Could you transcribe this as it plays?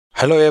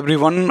Hello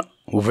everyone,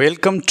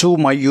 welcome to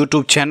my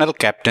YouTube channel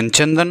Captain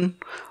Chandan.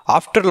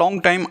 After a long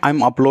time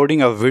I'm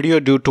uploading a video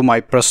due to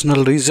my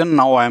personal reason.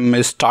 Now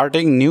I'm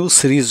starting new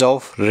series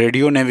of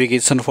radio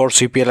navigation for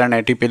CPL and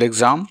Atpl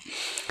exam.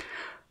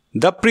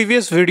 The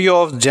previous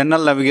video of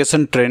general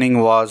navigation training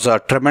was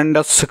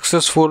tremendous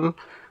successful.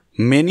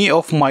 Many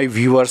of my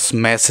viewers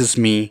message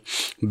me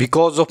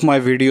because of my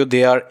video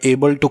they are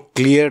able to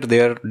clear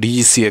their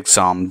Dgca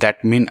exam.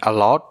 That means a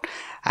lot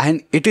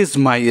and it is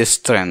my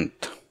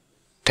strength.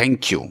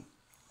 Thank you.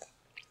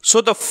 So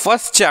the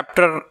first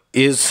chapter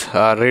is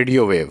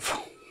radio wave.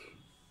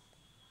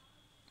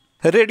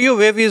 Radio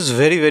wave is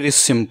very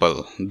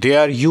simple. They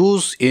are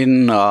used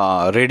in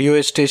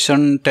radio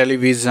station,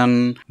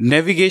 television,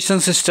 navigation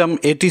system,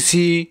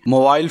 ATC,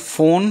 mobile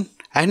phone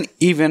and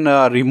even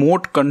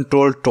remote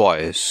control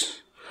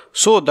toys.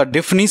 So the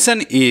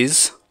definition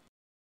is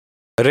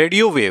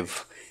radio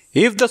wave.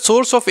 If the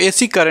source of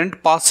AC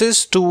current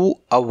passes to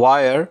a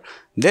wire,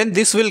 then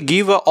this will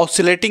give a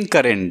oscillating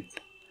current.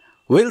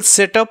 Will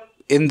set up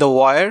in the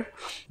wire,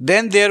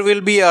 then there will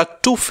be a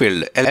two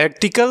field,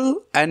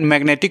 electrical and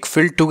magnetic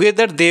field.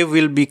 Together they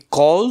will be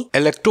called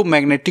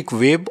electromagnetic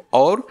wave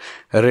or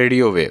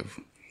radio wave.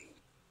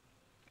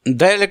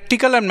 The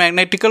electrical and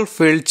magnetic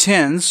field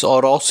change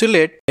or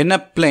oscillate in a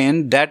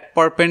plane that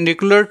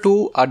perpendicular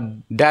to a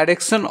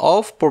direction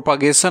of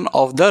propagation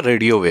of the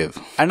radio wave.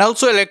 And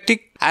also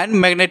electric and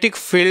magnetic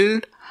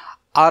field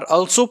are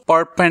also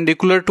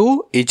perpendicular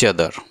to each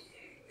other.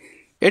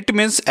 It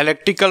means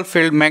electrical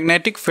field,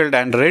 magnetic field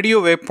and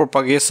radio wave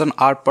propagation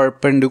are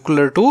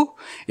perpendicular to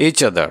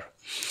each other.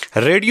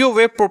 Radio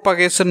wave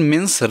propagation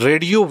means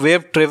radio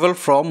wave travel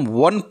from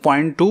one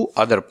point to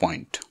other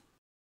point.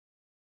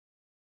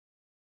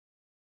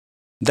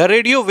 The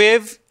radio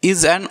wave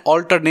is an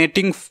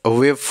alternating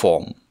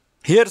waveform.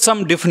 Here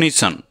some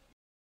definition.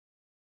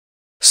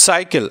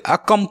 Cycle, a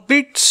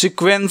complete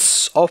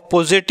sequence of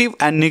positive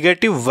and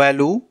negative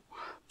value.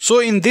 So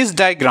in this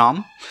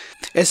diagram,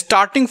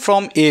 starting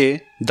from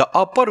A, the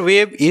upper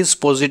wave is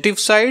positive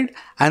side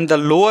and the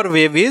lower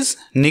wave is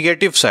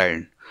negative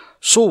side.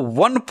 So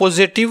one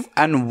positive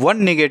and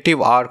one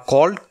negative are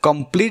called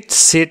complete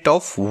set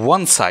of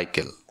one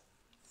cycle.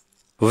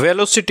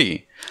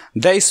 Velocity,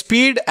 the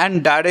speed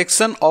and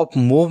direction of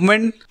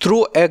movement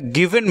through a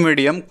given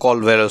medium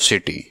called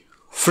velocity.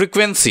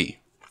 Frequency,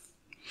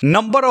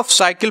 number of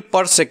cycles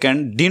per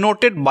second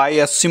denoted by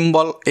a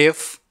symbol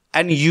F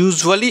and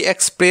usually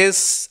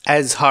expressed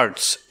as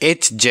Hertz,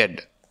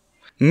 Hz,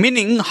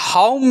 meaning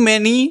how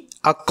many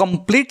a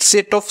complete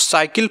set of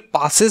cycle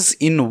passes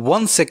in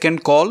 1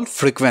 second called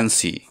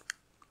frequency.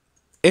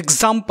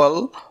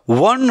 Example,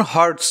 1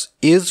 Hertz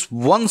is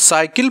 1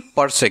 cycle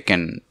per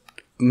second,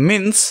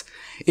 means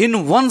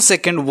in 1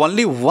 second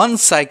only 1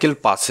 cycle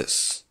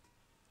passes.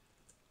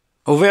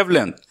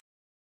 Wavelength,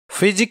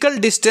 physical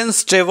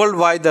distance traveled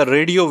by the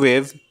radio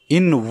wave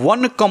in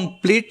one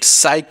complete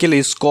cycle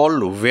is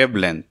called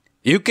wavelength.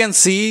 You can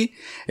see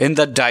in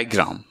the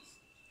diagram.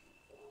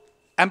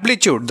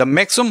 Amplitude, the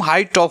maximum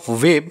height of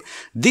wave.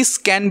 This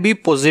can be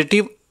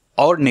positive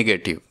or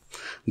negative.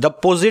 The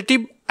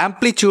positive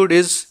amplitude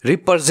is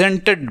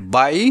represented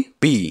by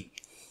P.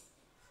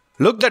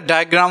 Look the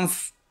diagram.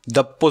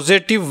 The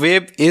positive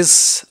wave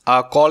is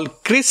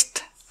called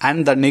crest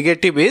and the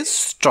negative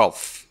is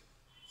trough.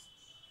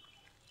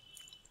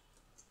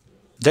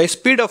 The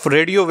speed of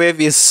radio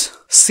wave is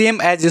same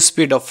as the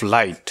speed of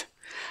light.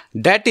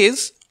 That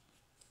is,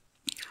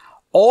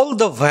 all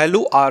the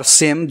value are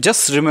same.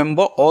 Just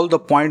remember all the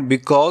point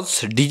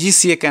because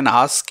Dgca can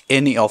ask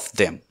any of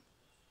them.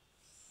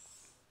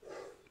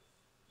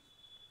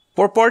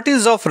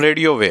 Properties of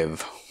radio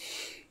wave.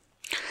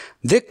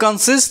 They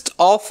consist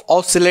of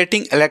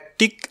oscillating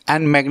electric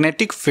and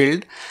magnetic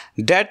field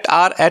that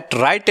are at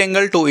right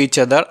angle to each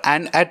other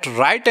and at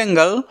right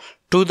angle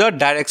to the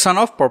direction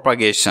of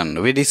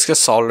propagation. We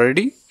discussed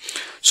already.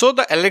 So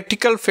the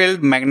electrical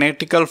field,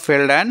 magnetic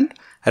field and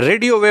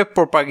radio wave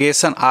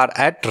propagation are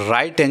at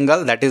right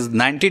angle, that is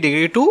 90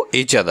 degrees to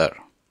each other.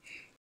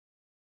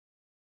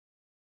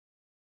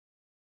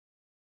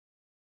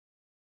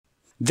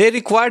 They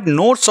require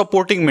no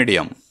supporting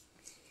medium.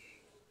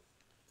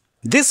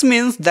 This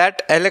means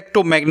that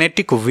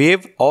electromagnetic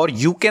wave or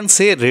you can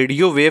say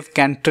radio wave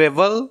can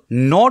travel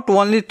not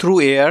only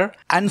through air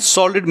and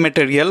solid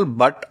material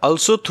but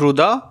also through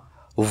the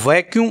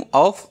vacuum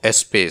of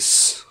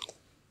space.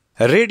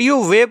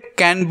 Radio wave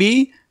can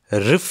be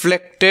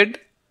reflected,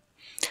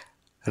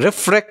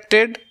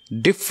 refracted,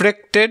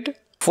 diffracted.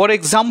 For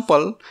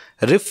example,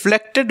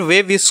 reflected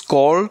wave is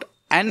called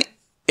an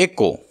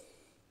echo.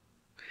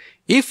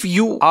 If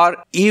you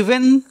are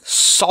even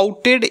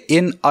shouted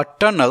in a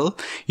tunnel,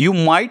 you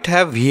might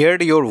have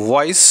heard your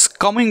voice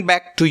coming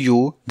back to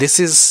you. This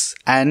is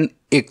an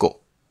echo.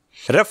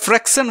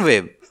 Refraction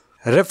wave.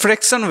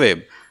 Refraction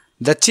wave.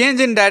 The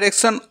change in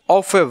direction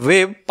of a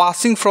wave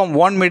passing from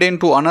one medium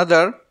to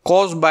another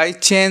caused by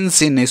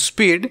change in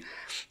speed,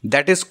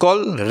 that is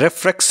called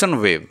refraction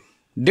wave.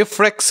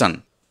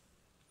 Diffraction,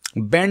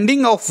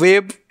 bending of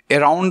wave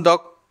around the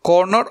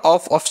corner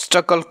of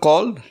obstacle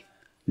called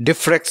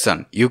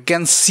diffraction. You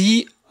can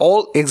see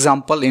all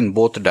example in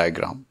both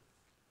diagram.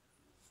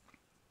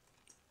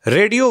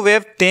 Radio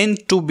wave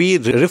tend to be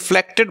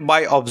reflected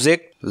by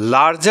object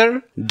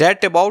larger than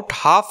about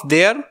half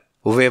their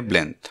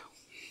wavelength.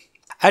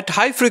 At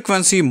high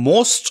frequency,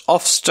 most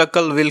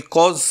obstacle will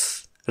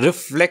cause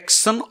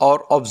reflection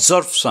or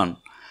absorption.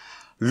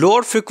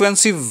 Lower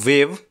frequency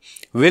wave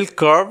will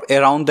curve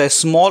around the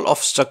small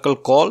obstacle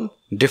called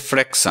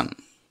diffraction.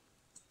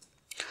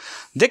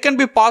 They can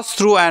be passed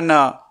through an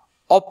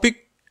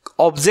opaque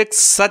object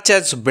such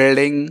as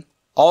building.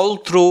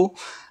 Although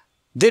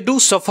they do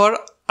suffer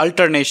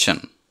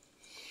alternation.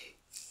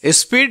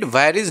 Speed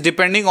varies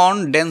depending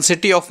on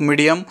density of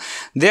medium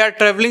they are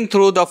traveling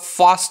through, the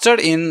faster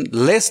in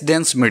less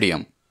dense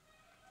medium.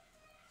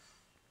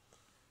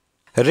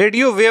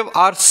 Radio wave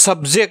are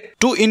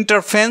subject to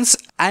interference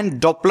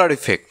and Doppler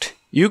effect.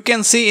 You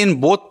can see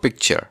in both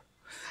picture.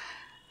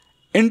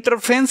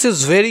 Interference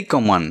is very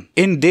common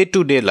in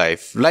day-to-day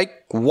life.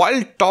 Like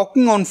while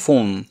talking on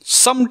phone,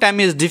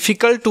 sometimes it's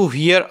difficult to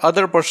hear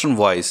other person's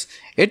voice.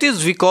 It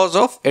is because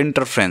of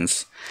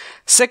interference.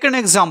 Second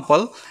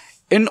example,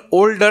 in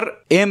older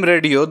AM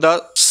radio,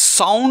 the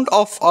sound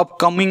of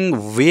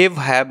upcoming wave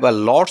have a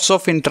lots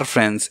of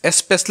interference,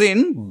 especially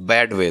in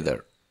bad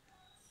weather.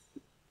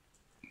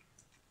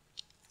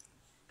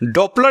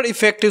 Doppler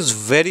effect is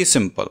very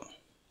simple.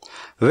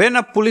 When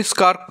a police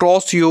car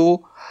crosses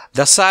you,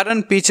 the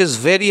siren pitch is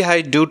very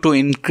high due to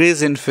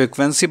increase in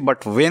frequency,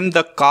 but when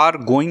the car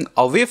going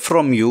away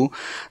from you,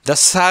 the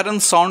siren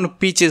sound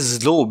pitch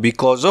is low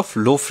because of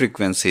low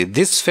frequency.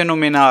 These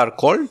phenomena are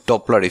called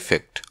Doppler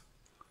effect.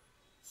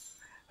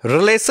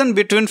 Relation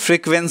between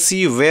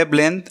frequency,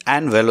 wavelength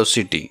and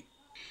velocity.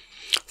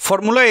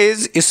 Formula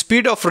is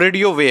speed of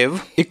radio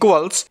wave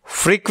equals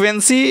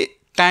frequency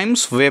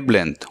times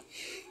wavelength.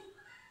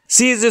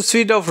 C is the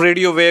speed of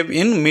radio wave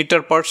in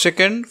meter per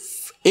second.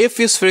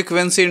 F is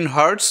frequency in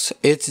hertz,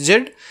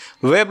 Hz.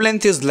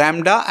 Wavelength is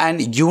lambda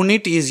and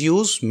unit is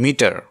used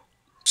meter.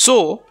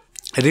 So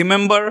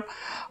remember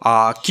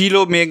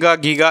kilo, mega,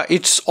 giga,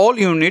 it's all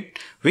unit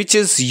which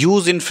is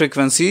used in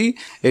frequency.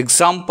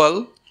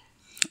 Example,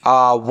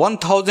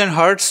 1000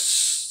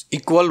 hertz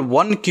equal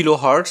 1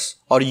 kilohertz,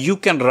 or you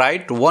can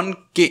write 1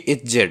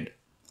 kHz.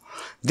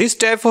 This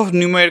type of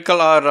numerical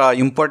are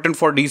important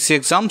for DC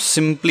exam.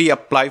 Simply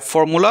apply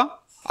formula.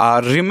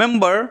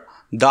 Remember,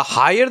 the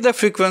higher the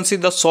frequency,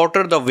 the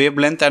shorter the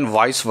wavelength and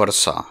vice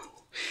versa.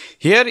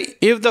 Here,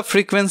 if the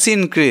frequency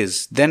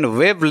increase, then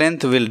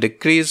wavelength will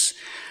decrease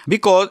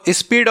because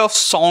speed of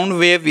sound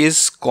wave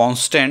is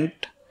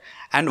constant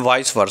and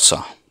vice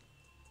versa.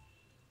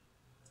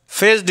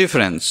 Phase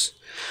difference.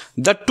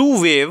 The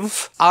two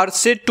waves are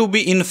said to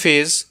be in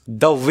phase.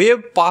 The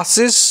wave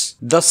passes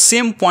the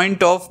same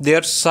point of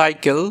their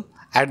cycle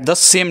at the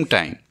same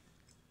time.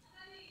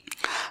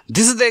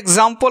 This is the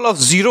example of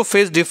zero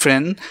phase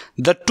difference.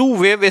 The two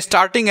waves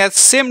starting at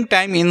same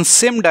time in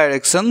same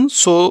direction,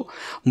 so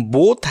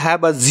both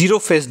have a zero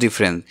phase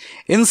difference.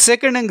 In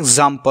second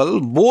example,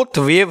 both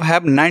waves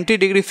have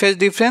 90-degree phase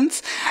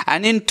difference,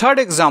 and in third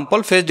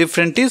example, phase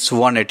difference is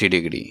 180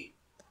 degree.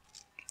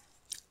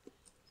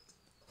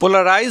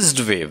 Polarized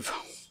wave.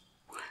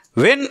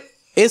 When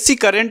AC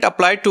current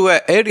applied to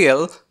an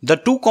aerial, the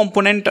two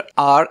components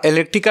are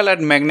electrical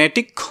and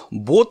magnetic.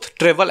 Both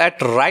travel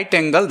at right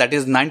angle, that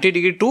is 90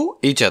 degree to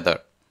each other.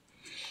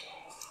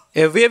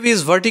 A wave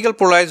is vertical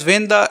polarized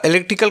when the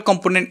electrical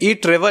component E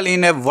travel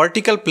in a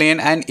vertical plane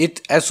and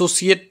it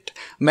associate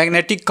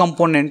magnetic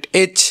component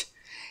H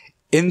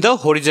in the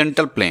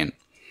horizontal plane.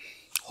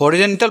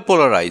 Horizontal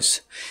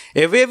polarized.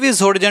 A wave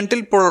is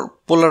horizontal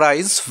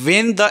polarized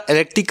when the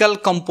electrical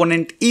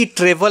component E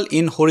travel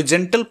in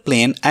horizontal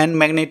plane and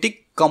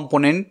magnetic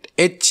component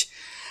H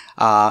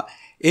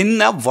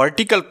in a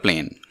vertical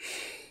plane.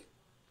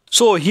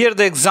 So here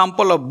the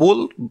example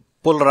of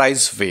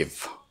polarized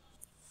wave.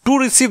 To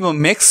receive a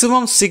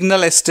maximum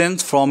signal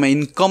strength from an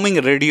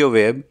incoming radio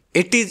wave,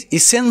 it is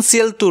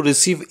essential to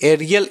receive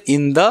aerial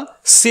in the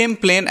same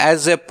plane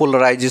as a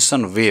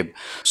polarization wave.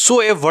 So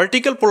a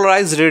vertical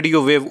polarized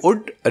radio wave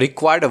would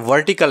require a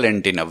vertical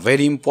antenna.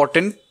 Very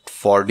important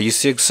for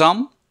DC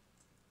exam.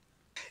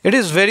 It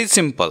is very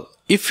simple.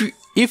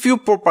 If you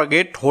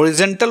propagate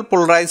horizontal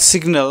polarized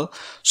signal,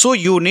 so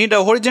you need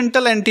a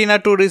horizontal antenna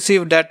to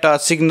receive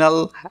that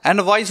signal, and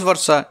vice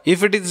versa.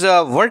 If it is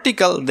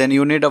vertical, then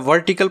you need a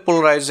vertical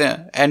polarized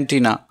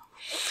antenna.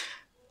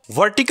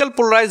 Vertical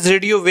polarized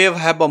radio wave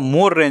have a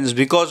more range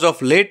because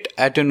of late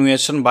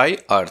attenuation by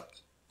Earth.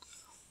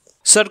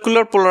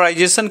 Circular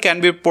polarization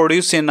can be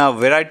produced in a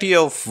variety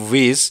of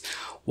ways,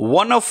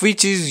 one of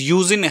which is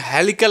using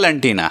helical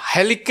antenna.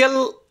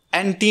 Helical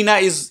antenna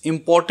is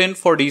important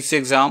for DC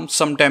exam.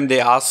 Sometimes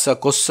they ask a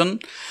question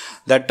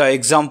that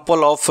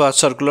example of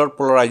circular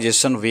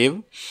polarization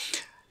wave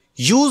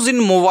used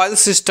in mobile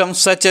systems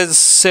such as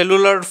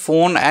cellular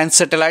phone and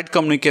satellite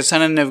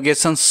communication and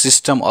navigation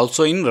system,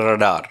 also in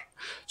radar.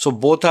 So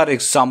both are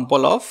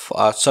example of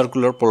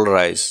circular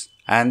polarized,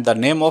 and the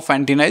name of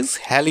antenna is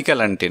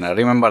helical antenna.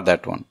 Remember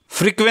that one.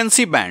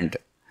 Frequency band.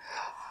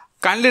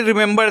 Kindly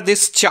remember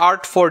this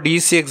chart for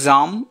DGC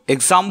exam.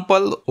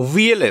 Example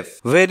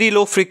VLF, very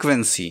low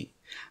frequency.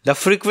 The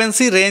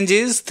frequency range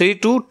is 3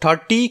 to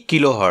 30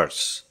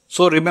 kilohertz.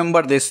 So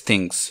remember these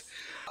things.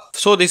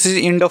 So this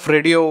is end of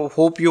radio.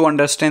 Hope you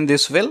understand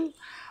this well.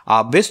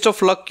 Best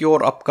of luck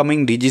your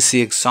upcoming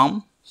DGC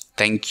exam.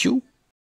 Thank you.